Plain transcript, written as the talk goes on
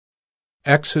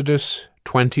Exodus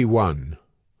 21.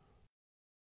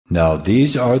 Now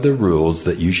these are the rules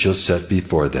that you shall set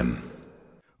before them.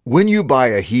 When you buy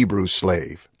a Hebrew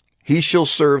slave, he shall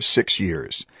serve 6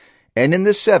 years, and in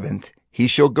the 7th he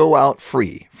shall go out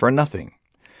free for nothing.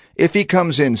 If he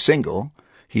comes in single,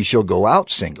 he shall go out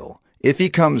single. If he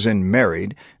comes in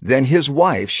married, then his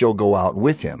wife shall go out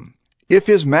with him. If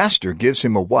his master gives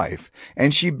him a wife,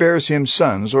 and she bears him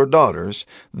sons or daughters,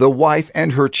 the wife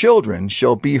and her children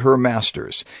shall be her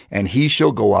master's, and he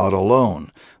shall go out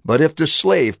alone. But if the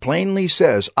slave plainly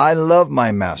says, I love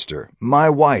my master, my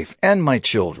wife, and my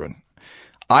children,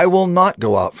 I will not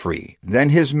go out free, then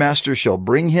his master shall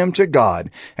bring him to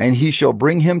God, and he shall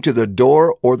bring him to the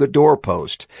door or the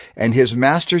doorpost, and his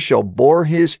master shall bore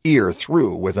his ear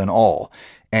through with an awl,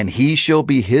 and he shall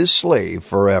be his slave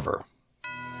forever.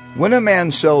 When a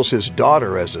man sells his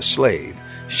daughter as a slave,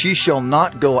 she shall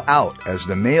not go out as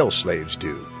the male slaves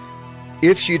do.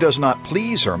 If she does not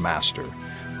please her master,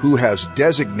 who has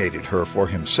designated her for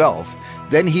himself,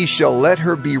 then he shall let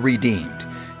her be redeemed.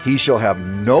 He shall have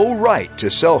no right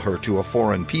to sell her to a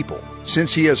foreign people,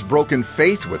 since he has broken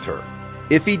faith with her.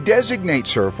 If he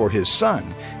designates her for his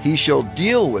son, he shall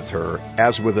deal with her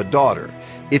as with a daughter.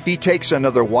 If he takes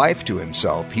another wife to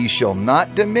himself, he shall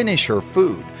not diminish her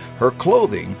food, her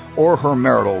clothing, or her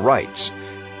marital rights.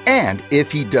 And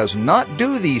if he does not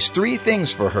do these 3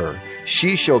 things for her,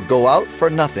 she shall go out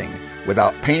for nothing,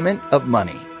 without payment of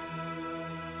money.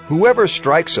 Whoever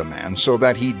strikes a man so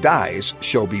that he dies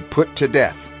shall be put to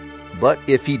death. But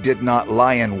if he did not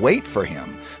lie in wait for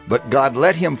him, but God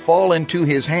let him fall into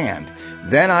his hand,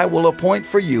 then I will appoint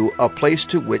for you a place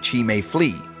to which he may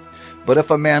flee. But if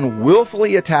a man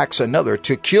willfully attacks another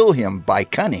to kill him by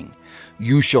cunning,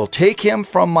 you shall take him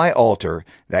from my altar,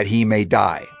 that he may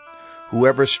die.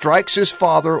 Whoever strikes his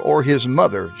father or his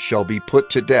mother shall be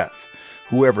put to death.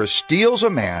 Whoever steals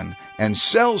a man and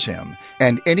sells him,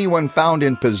 and anyone found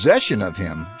in possession of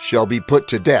him, shall be put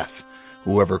to death.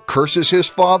 Whoever curses his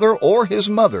father or his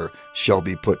mother shall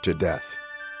be put to death.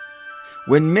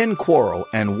 When men quarrel,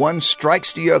 and one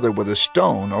strikes the other with a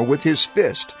stone or with his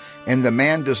fist, and the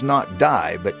man does not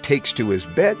die, but takes to his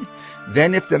bed,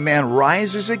 then if the man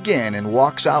rises again and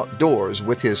walks outdoors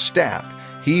with his staff,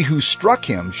 he who struck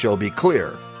him shall be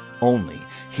clear. Only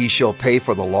he shall pay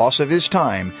for the loss of his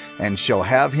time, and shall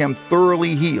have him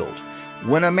thoroughly healed.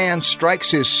 When a man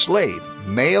strikes his slave,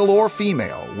 male or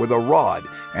female, with a rod,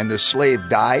 and the slave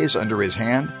dies under his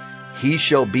hand, he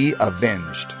shall be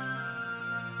avenged.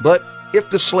 But if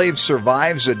the slave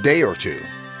survives a day or 2,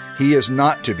 he is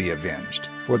not to be avenged,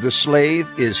 for the slave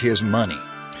is his money.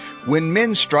 When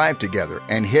men strive together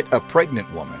and hit a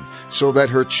pregnant woman, so that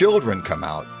her children come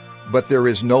out, but there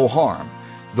is no harm,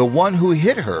 the one who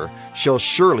hit her shall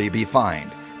surely be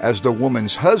fined, as the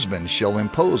woman's husband shall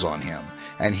impose on him,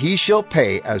 and he shall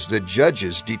pay as the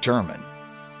judges determine.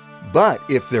 But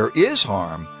if there is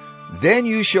harm, then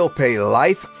you shall pay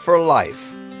life for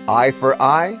life, eye for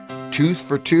eye, tooth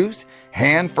for tooth,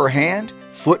 hand for hand,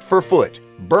 foot for foot,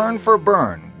 burn for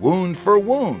burn, wound for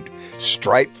wound,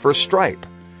 stripe for stripe.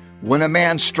 When a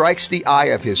man strikes the eye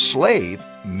of his slave,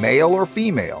 male or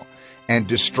female, and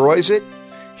destroys it,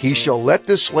 he shall let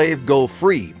the slave go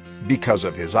free because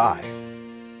of his eye.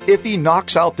 If he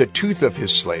knocks out the tooth of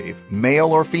his slave,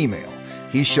 male or female,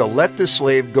 he shall let the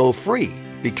slave go free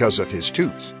because of his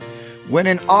tooth. When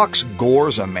an ox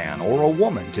gores a man or a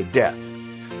woman to death,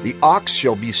 the ox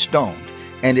shall be stoned,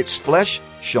 and its flesh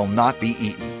shall not be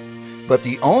eaten. But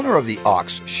the owner of the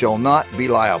ox shall not be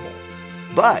liable.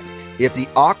 But if the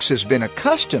ox has been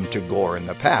accustomed to gore in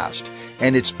the past,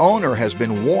 and its owner has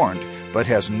been warned but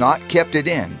has not kept it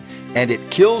in, and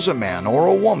it kills a man or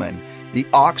a woman, the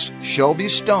ox shall be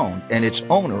stoned, and its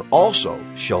owner also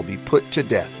shall be put to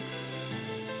death.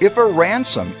 If a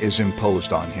ransom is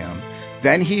imposed on him,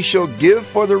 then he shall give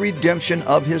for the redemption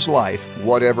of his life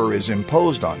whatever is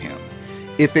imposed on him.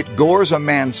 If it gores a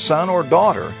man's son or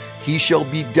daughter, he shall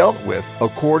be dealt with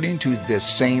according to this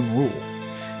same rule.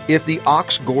 If the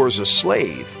ox gores a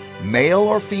slave, male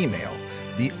or female,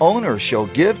 the owner shall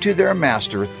give to their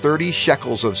master 30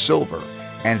 shekels of silver,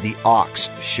 and the ox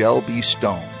shall be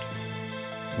stoned.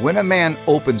 When a man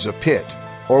opens a pit,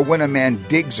 or when a man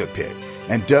digs a pit,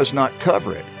 and does not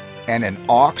cover it, and an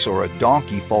ox or a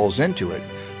donkey falls into it,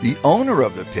 the owner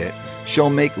of the pit shall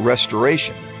make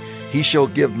restoration. He shall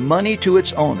give money to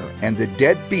its owner, and the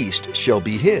dead beast shall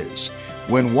be his.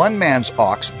 When one man's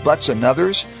ox butts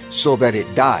another's, so that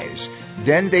it dies,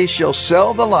 then they shall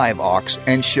sell the live ox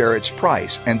and share its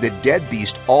price, and the dead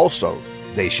beast also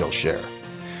they shall share.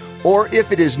 Or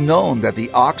if it is known that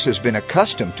the ox has been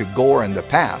accustomed to gore in the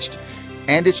past,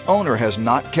 and its owner has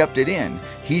not kept it in,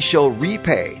 he shall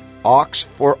repay ox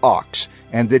for ox,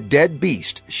 and the dead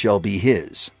beast shall be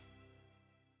his.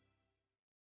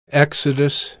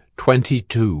 Exodus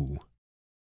 22.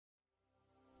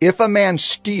 If a man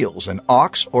steals an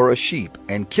ox or a sheep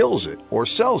and kills it or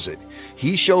sells it,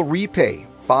 he shall repay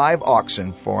 5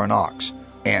 oxen for an ox,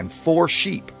 and 4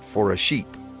 sheep for a sheep.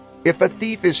 If a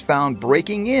thief is found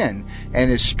breaking in and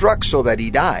is struck so that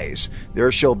he dies,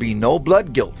 there shall be no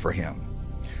blood guilt for him.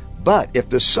 But if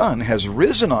the sun has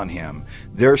risen on him,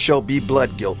 there shall be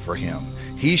blood guilt for him.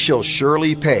 He shall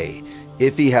surely pay.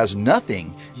 If he has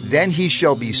nothing, then he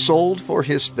shall be sold for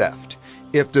his theft.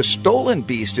 If the stolen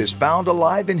beast is found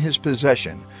alive in his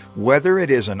possession, whether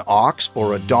it is an ox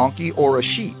or a donkey or a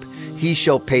sheep, he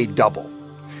shall pay double.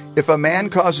 If a man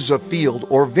causes a field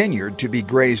or vineyard to be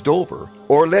grazed over,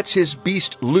 or lets his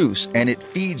beast loose and it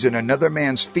feeds in another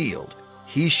man's field,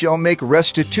 he shall make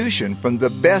restitution from the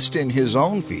best in his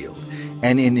own field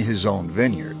and in his own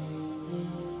vineyard.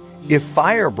 If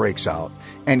fire breaks out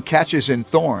and catches in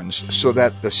thorns so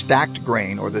that the stacked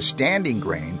grain or the standing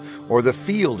grain or the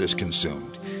field is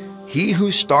consumed, he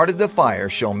who started the fire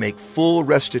shall make full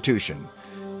restitution.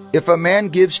 If a man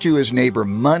gives to his neighbor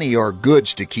money or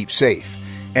goods to keep safe,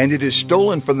 and it is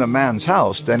stolen from the man's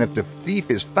house, then if the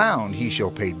thief is found, he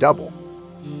shall pay double.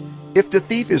 If the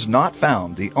thief is not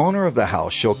found, the owner of the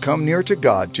house shall come near to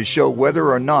God to show whether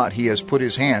or not he has put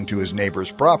his hand to his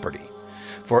neighbor's property.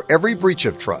 For every breach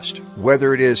of trust,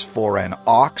 whether it is for an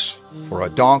ox, for a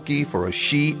donkey, for a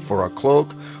sheep, for a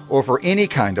cloak, or for any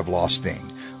kind of lost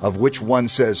thing, of which one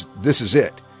says, "This is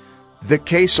it," the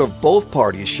case of both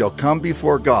parties shall come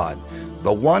before God.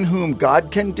 The one whom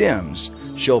God condemns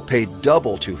shall pay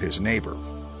double to his neighbor.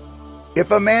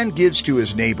 If a man gives to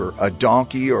his neighbor a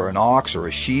donkey or an ox or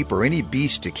a sheep or any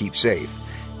beast to keep safe,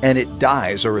 and it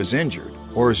dies or is injured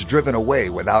or is driven away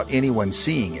without anyone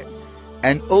seeing it,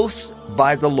 an oath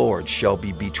by the Lord shall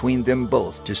be between them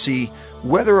both to see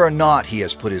whether or not he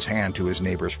has put his hand to his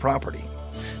neighbor's property.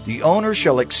 The owner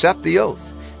shall accept the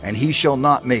oath, and he shall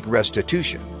not make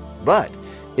restitution. But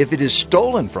if it is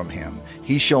stolen from him,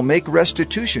 he shall make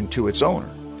restitution to its owner.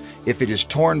 If it is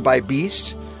torn by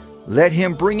beasts, let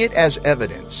him bring it as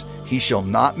evidence. He shall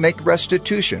not make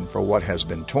restitution for what has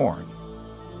been torn.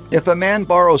 If a man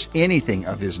borrows anything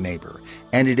of his neighbor,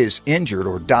 and it is injured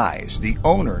or dies, the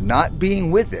owner not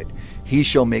being with it, he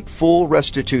shall make full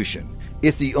restitution.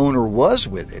 If the owner was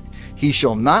with it, he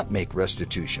shall not make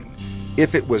restitution.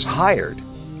 If it was hired,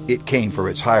 it came for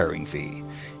its hiring fee.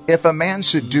 If a man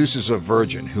seduces a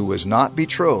virgin who was not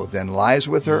betrothed and lies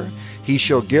with her, he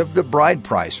shall give the bride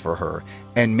price for her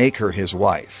and make her his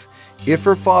wife. If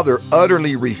her father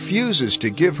utterly refuses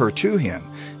to give her to him,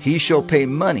 he shall pay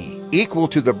money equal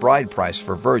to the bride price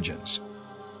for virgins.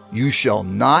 You shall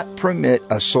not permit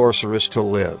a sorceress to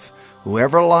live.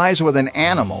 Whoever lies with an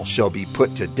animal shall be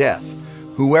put to death.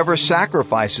 Whoever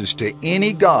sacrifices to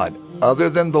any god other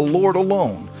than the Lord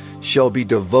alone shall be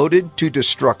devoted to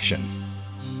destruction.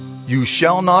 You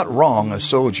shall not wrong a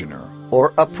sojourner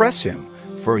or oppress him,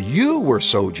 for you were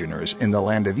sojourners in the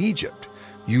land of Egypt.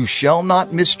 You shall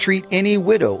not mistreat any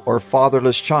widow or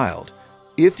fatherless child.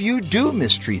 If you do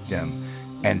mistreat them,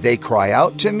 and they cry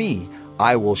out to me,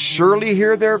 I will surely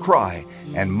hear their cry,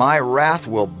 and my wrath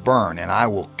will burn, and I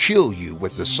will kill you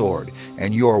with the sword,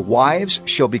 and your wives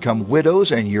shall become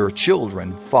widows, and your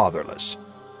children fatherless.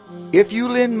 If you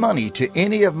lend money to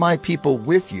any of my people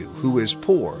with you who is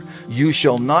poor, you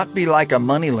shall not be like a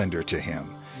moneylender to him,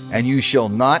 and you shall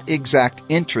not exact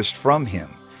interest from him.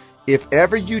 If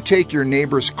ever you take your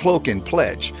neighbor's cloak in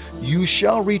pledge, you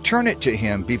shall return it to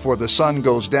him before the sun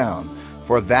goes down,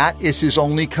 for that is his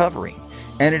only covering,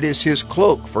 and it is his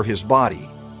cloak for his body.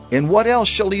 In what else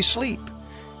shall he sleep?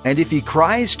 And if he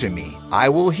cries to me, I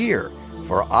will hear,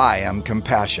 for I am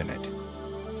compassionate.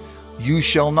 You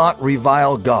shall not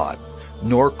revile God,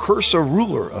 nor curse a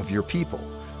ruler of your people.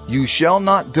 You shall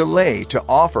not delay to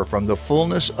offer from the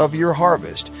fullness of your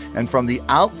harvest, and from the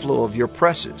outflow of your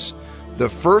presses. The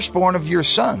firstborn of your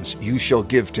sons you shall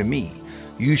give to me.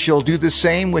 You shall do the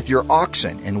same with your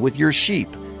oxen and with your sheep.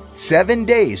 7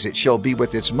 days it shall be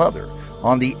with its mother.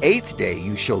 On the 8th day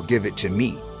you shall give it to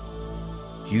me.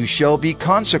 You shall be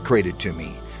consecrated to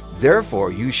me.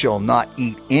 Therefore you shall not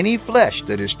eat any flesh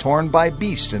that is torn by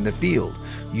beasts in the field.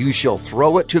 You shall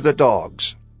throw it to the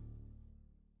dogs.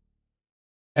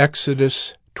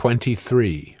 Exodus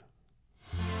 23.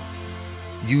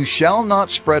 You shall not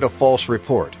spread a false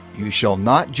report. You shall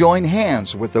not join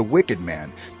hands with a wicked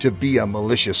man to be a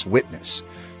malicious witness.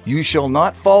 You shall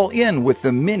not fall in with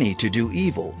the many to do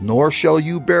evil, nor shall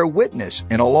you bear witness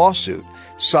in a lawsuit,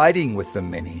 siding with the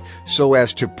many, so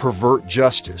as to pervert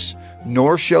justice.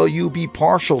 Nor shall you be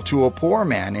partial to a poor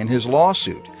man in his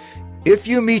lawsuit. If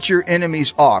you meet your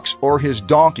enemy's ox or his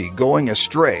donkey going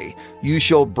astray, you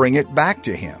shall bring it back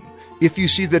to him. If you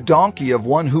see the donkey of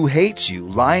one who hates you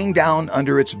lying down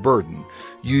under its burden,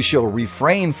 you shall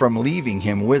refrain from leaving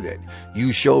him with it.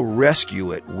 You shall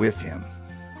rescue it with him.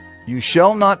 You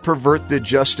shall not pervert the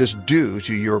justice due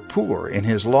to your poor in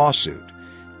his lawsuit.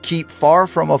 Keep far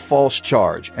from a false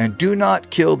charge, and do not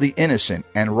kill the innocent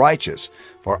and righteous,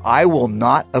 for I will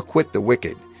not acquit the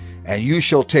wicked, and you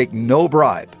shall take no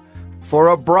bribe. For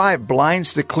a bribe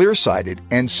blinds the clear-sighted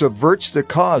and subverts the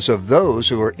cause of those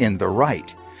who are in the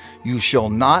right. You shall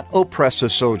not oppress a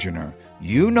sojourner.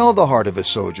 You know the heart of a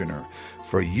sojourner,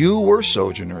 for you were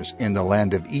sojourners in the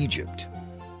land of Egypt.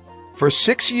 For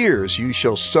 6 years you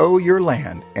shall sow your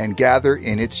land and gather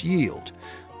in its yield.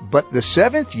 But the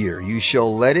 7th year you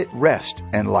shall let it rest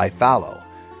and lie fallow,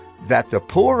 that the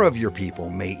poor of your people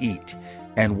may eat,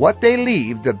 and what they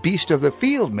leave the beast of the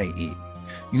field may eat.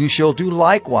 You shall do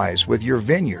likewise with your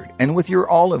vineyard and with your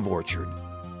olive orchard.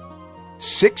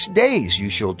 6 days you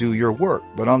shall do your work,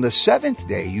 but on the 7th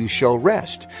day you shall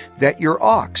rest, that your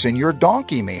ox and your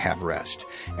donkey may have rest,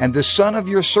 and the son of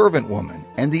your servant woman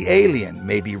and the alien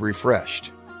may be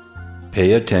refreshed.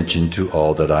 Pay attention to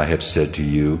all that I have said to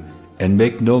you, and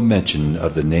make no mention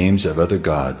of the names of other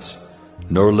gods,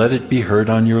 nor let it be heard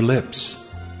on your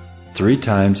lips. 3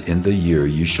 times in the year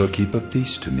you shall keep a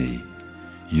feast to me.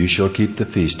 You shall keep the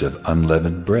feast of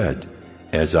unleavened bread.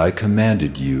 As I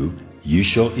commanded you, you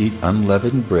shall eat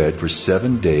unleavened bread for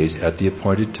 7 days at the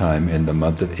appointed time in the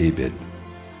month of Abib.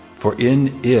 For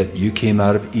in it you came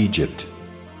out of Egypt.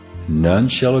 None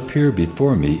shall appear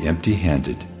before me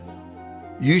empty-handed.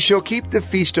 You shall keep the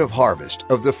feast of harvest,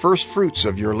 of the first fruits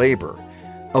of your labor,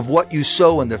 of what you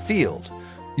sow in the field.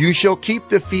 You shall keep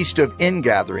the feast of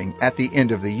ingathering at the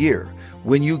end of the year,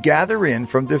 when you gather in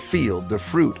from the field the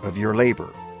fruit of your labor.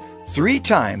 3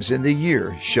 times in the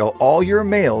year shall all your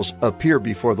males appear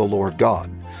before the Lord God.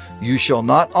 You shall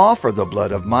not offer the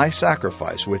blood of my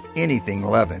sacrifice with anything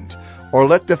leavened, or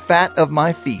let the fat of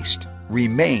my feast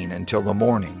remain until the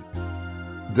morning.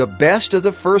 The best of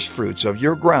the firstfruits of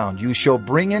your ground you shall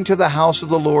bring into the house of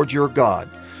the Lord your God.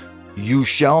 You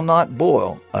shall not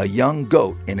boil a young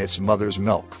goat in its mother's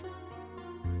milk.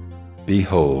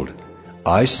 Behold,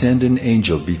 I send an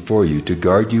angel before you to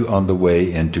guard you on the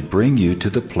way and to bring you to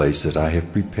the place that I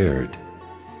have prepared.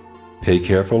 Pay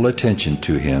careful attention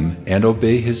to him and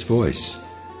obey his voice.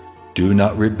 Do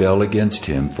not rebel against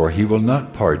him, for he will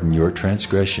not pardon your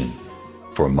transgression,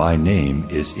 for my name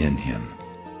is in him.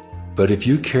 But if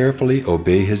you carefully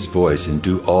obey his voice and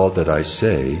do all that I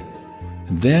say,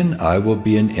 then I will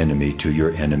be an enemy to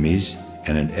your enemies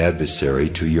and an adversary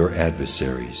to your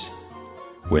adversaries.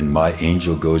 When my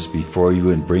angel goes before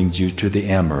you and brings you to the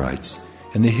Amorites,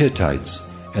 and the Hittites,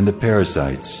 and the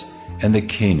Perizzites, and the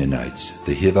Canaanites,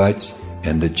 the Hivites,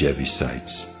 and the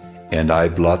Jebusites, and I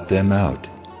blot them out,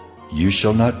 you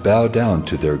shall not bow down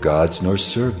to their gods nor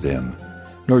serve them,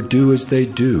 nor do as they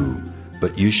do,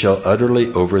 but you shall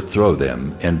utterly overthrow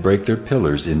them and break their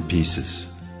pillars in pieces.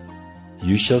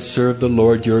 You shall serve the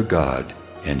Lord your God,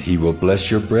 and he will bless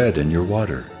your bread and your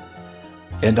water.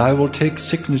 And I will take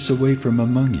sickness away from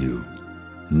among you.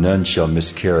 None shall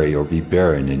miscarry or be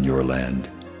barren in your land.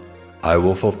 I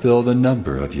will fulfill the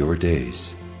number of your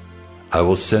days. I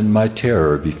will send my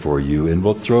terror before you, and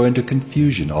will throw into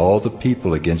confusion all the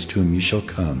people against whom you shall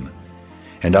come.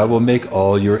 And I will make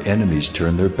all your enemies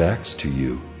turn their backs to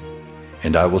you.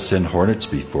 And I will send hornets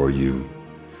before you,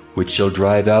 which shall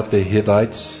drive out the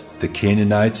Hivites, the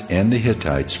Canaanites, and the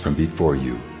Hittites from before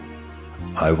you.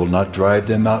 I will not drive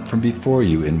them out from before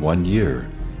you in 1 year,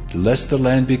 lest the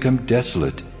land become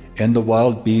desolate and the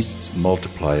wild beasts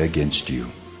multiply against you.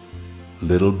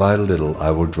 Little by little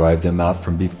I will drive them out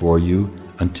from before you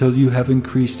until you have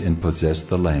increased and possessed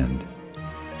the land.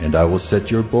 And I will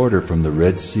set your border from the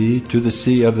Red Sea to the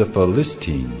Sea of the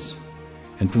Philistines,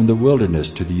 and from the wilderness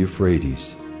to the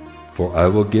Euphrates. For I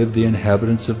will give the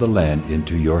inhabitants of the land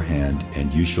into your hand,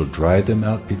 and you shall drive them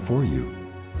out before you.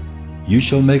 You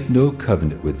shall make no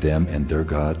covenant with them and their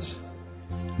gods.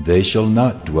 They shall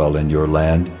not dwell in your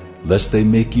land, lest they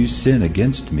make you sin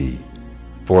against me.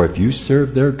 For if you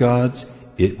serve their gods,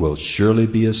 it will surely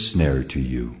be a snare to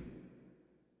you.